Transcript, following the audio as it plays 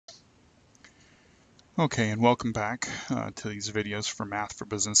Okay, and welcome back to these videos for Math for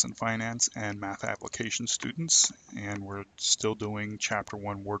Business and Finance and Math Application students. And we're still doing Chapter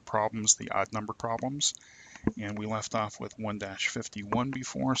 1 word problems, the odd number problems. And we left off with 1-51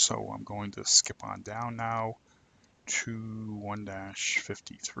 before, so I'm going to skip on down now to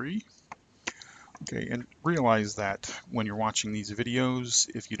 1-53. Okay, and realize that when you're watching these videos,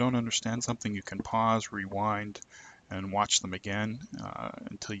 if you don't understand something, you can pause, rewind, and watch them again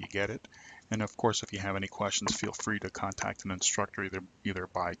until you get it. And of course, if you have any questions, feel free to contact an instructor either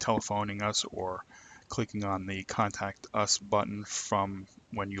by telephoning us or clicking on the Contact Us button from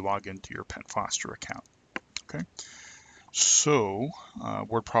when you log into your Penn Foster account. Okay, so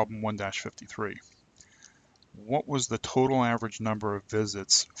word problem 1-53. What was the total average number of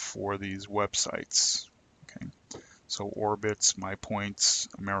visits for these websites? Okay, so Orbitz, MyPoints,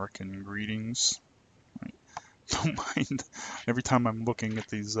 American Greetings. Right? Don't mind every time I'm looking at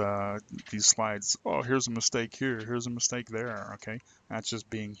these slides. Oh, here's a mistake here. Here's a mistake there. Okay, that's just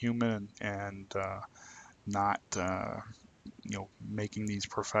being human and not making these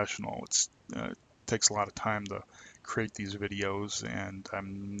professional. It takes a lot of time to create these videos, and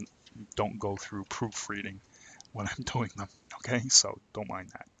don't go through proofreading when I'm doing them. Okay, so don't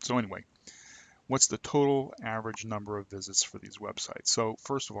mind that. So anyway, what's the total average number of visits for these websites? So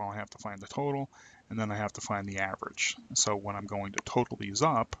first of all, I have to find the total, and then I have to find the average. So when I'm going to total these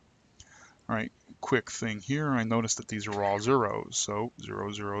up, all right, quick thing here, I notice that these are all zeros, so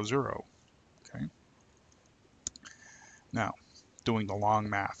 0, 0, 0. Okay. Now, doing the long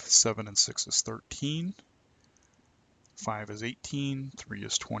math, 7 and 6 is 13, 5 is 18, 3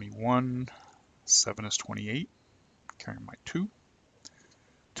 is 21, 7 is 28, carry my 2,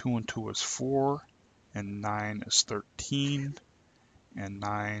 2 and 2 is 4, and 9 is 13, and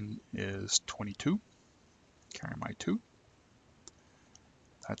 9 is 22, carry my 2.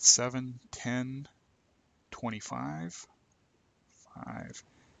 That's 7, 10, 25, 5,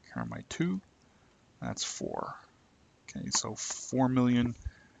 carry my 2, that's 4. Okay, so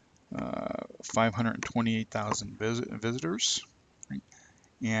 4,528,000 visitors, right?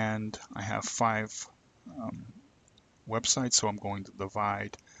 And I have 5 websites, so I'm going to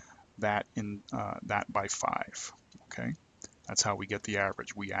divide that by 5. Okay, that's how we get the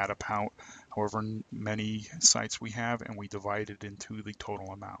average. We add up however many sites we have, and we divide it into the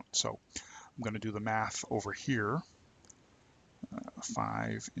total amount. So I'm going to do the math over here.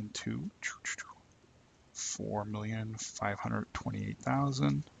 5 into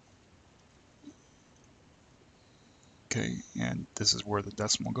 4,528,000. Okay, and this is where the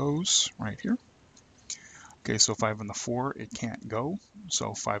decimal goes, right here. Okay, so 5 into 4, it can't go.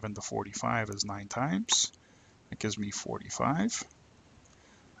 So 5 into 45 is 9 times. That gives me 45.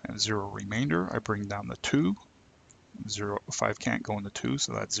 I have 0 remainder. I bring down the 2. 5 can't go into 2,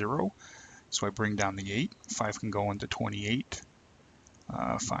 so that's 0. So I bring down the 8. 5 can go into 28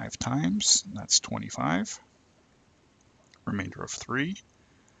 5 times. That's 25. Remainder of 3.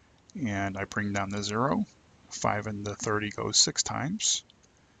 And I bring down the 0. 5 into 30 goes 6 times.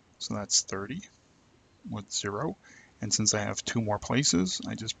 So that's 30 with 0. And since I have 2 more places,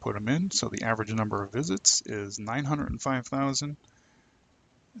 I just put them in. So the average number of visits is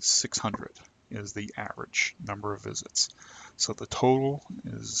 905,600 is the average number of visits. So the total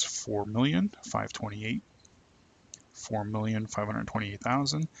is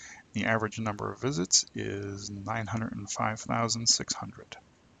 4,528,000. The average number of visits is 905,600.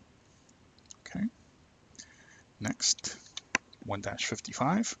 Okay. Next,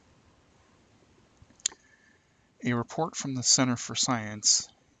 1-55. A report from the Center for Science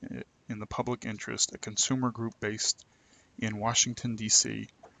in the Public Interest, a consumer group based in Washington, D.C.,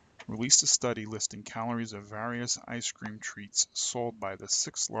 released a study listing calories of various ice cream treats sold by the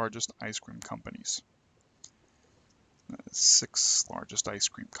 6 largest ice cream companies. 6 largest ice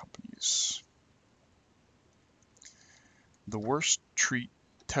cream companies. The worst treat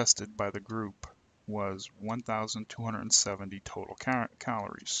tested by the group was 1,270 total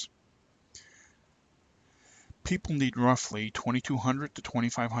calories. People need roughly 2,200 to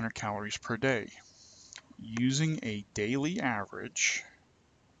 2,500 calories per day. Using a daily average,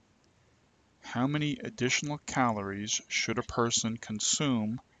 how many additional calories should a person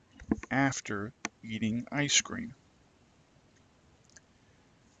consume after eating ice cream?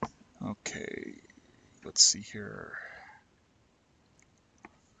 Okay, let's see here.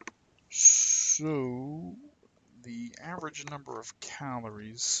 So the average number of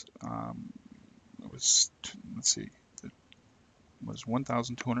calories was, let's see, it was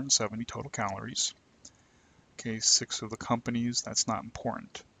 1,270 total calories. Okay, 6 of the companies, that's not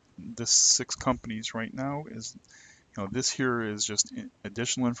important. This 6 companies right now is This here is just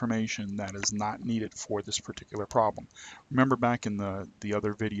additional information that is not needed for this particular problem. Remember back in the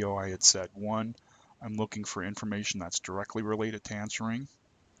other video I had said, one, I'm looking for information that's directly related to answering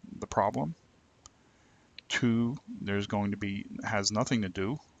the problem. Two, there's going to be, has nothing to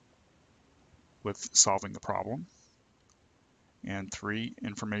do with solving the problem. And three,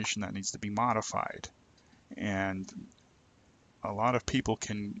 information that needs to be modified. And a lot of people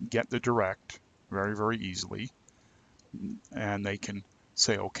can get the direct very, very easily, and they can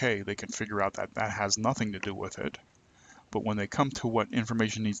say, okay, they can figure out that that has nothing to do with it. But when they come to what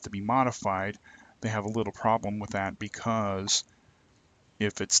information needs to be modified, they have a little problem with that, because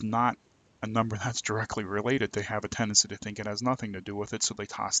if it's not a number that's directly related, they have a tendency to think it has nothing to do with it, so they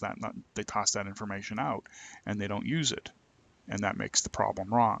toss that information out and they don't use it, and that makes the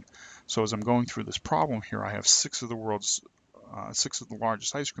problem wrong. So as I'm going through this problem here, I have six of the largest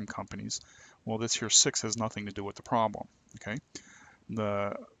ice cream companies. Well, this here 6 has nothing to do with the problem. Okay,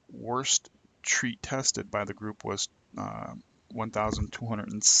 the worst treat tested by the group was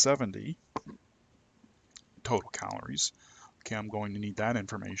 1,270 total calories. Okay, I'm going to need that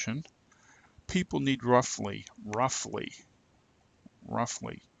information. People need roughly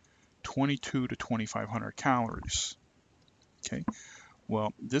 22 to 2,500 calories. Okay,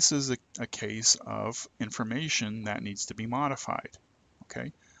 well, this is a case of information that needs to be modified.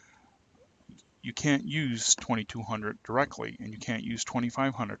 Okay, you can't use 2,200 directly, and you can't use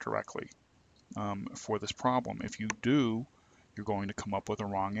 2,500 directly for this problem. If you do, you're going to come up with a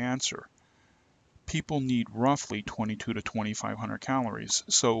wrong answer. People need roughly 22 to 2,500 calories,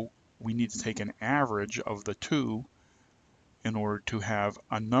 so we need to take an average of the two in order to have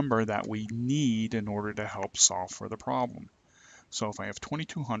a number that we need in order to help solve for the problem. So if I have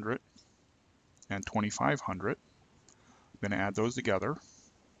 2,200 and 2,500, I'm going to add those together.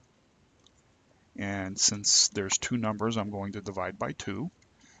 And since there's two numbers, I'm going to divide by 2,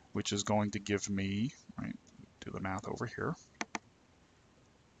 which is going to give me, right, do the math over here.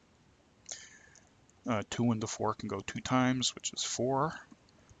 2 into 4 can go 2 times, which is 4.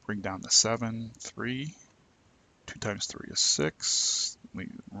 Bring down the 7, 3. 2 times 3 is 6. The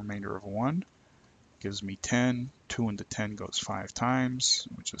remainder of 1 gives me 10. 2 into 10 goes 5 times,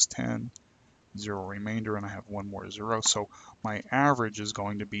 which is 10. 0 remainder, and I have one more 0. So my average is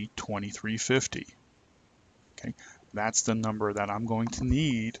going to be 2,350. Okay, that's the number that I'm going to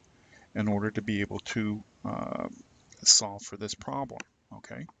need in order to be able to solve for this problem.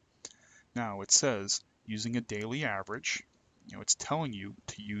 Okay, now it says using a daily average. It's telling you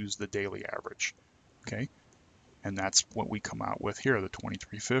to use the daily average. Okay, and that's what we come out with here, the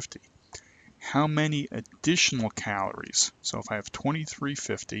 2,350. How many additional calories? So if I have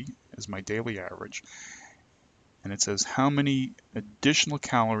 2,350 as my daily average, and it says how many additional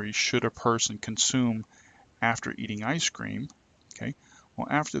calories should a person consume after eating ice cream? Okay, well,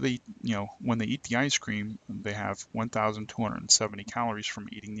 after they, when they eat the ice cream, they have 1,270 calories from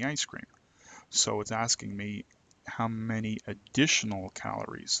eating the ice cream. So it's asking me how many additional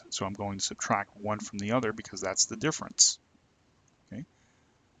calories. So I'm going to subtract one from the other because that's the difference. Okay,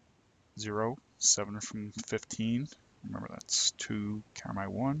 0, 7 from 15. Remember, that's 2, carry my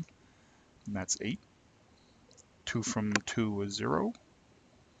 1, and that's 8. 2 from 2 is 0.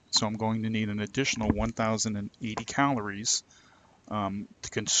 So I'm going to need an additional 1,080 calories to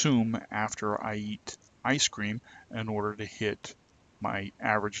consume after I eat ice cream in order to hit my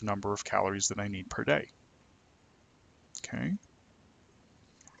average number of calories that I need per day. Okay.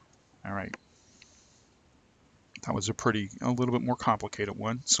 All right. That was a little bit more complicated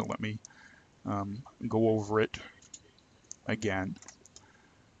one, so let me go over it again.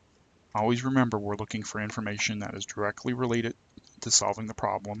 Always remember, we're looking for information that is directly related to solving the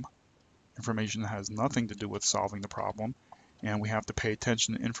problem, information that has nothing to do with solving the problem, and we have to pay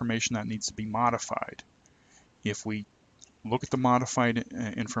attention to information that needs to be modified. If we look at the modified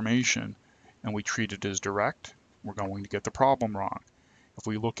information and we treat it as direct, we're going to get the problem wrong. If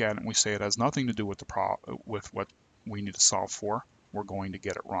we look at it and we say it has nothing to do with with what we need to solve for, we're going to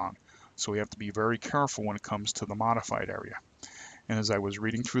get it wrong. So we have to be very careful when it comes to the modified area. And as I was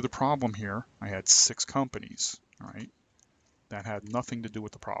reading through the problem here, I had 6 companies, all right, that had nothing to do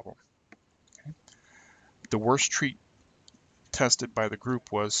with the problem. Okay. The worst treat tested by the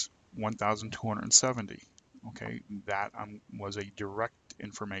group was 1,270. Okay, that was a direct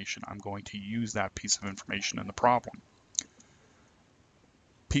information. I'm going to use that piece of information in the problem.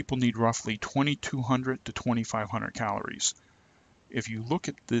 People need roughly 2,200 to 2,500 calories. If you look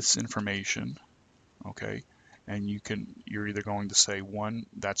at this information, okay, and you're either going to say, one,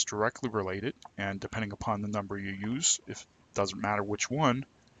 that's directly related, and depending upon the number you use, if it doesn't matter which one,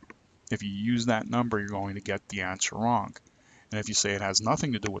 If you use that number, you're going to get the answer wrong. And if you say it has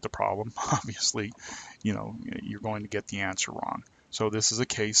nothing to do with the problem, obviously, you're going to get the answer wrong. So this is a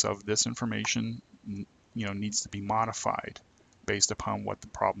case of this information, needs to be modified based upon what the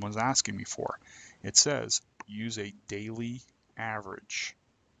problem was asking me for. It says use a daily average.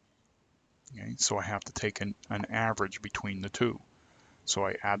 Okay, so I have to take an average between the two. So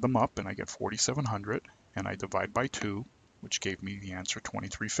I add them up and I get 4,700, and I divide by 2, which gave me the answer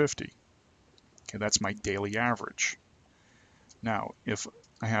 2,350. Okay, that's my daily average. Now, if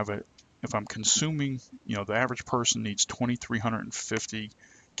I'm consuming, the average person needs 2,350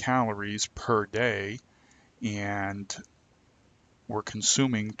 calories per day, and we're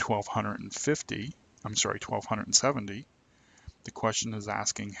consuming 1,270. The question is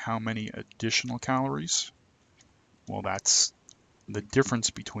asking how many additional calories? Well, that's the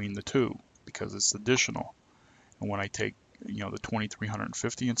difference between the two because it's additional. And when I take, the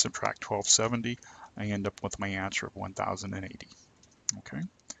 2,350 and subtract 1,270, I end up with my answer of 1,080. Okay. All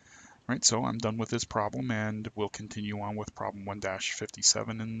right, so I'm done with this problem, and we'll continue on with problem 1-57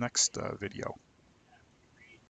 in the next video.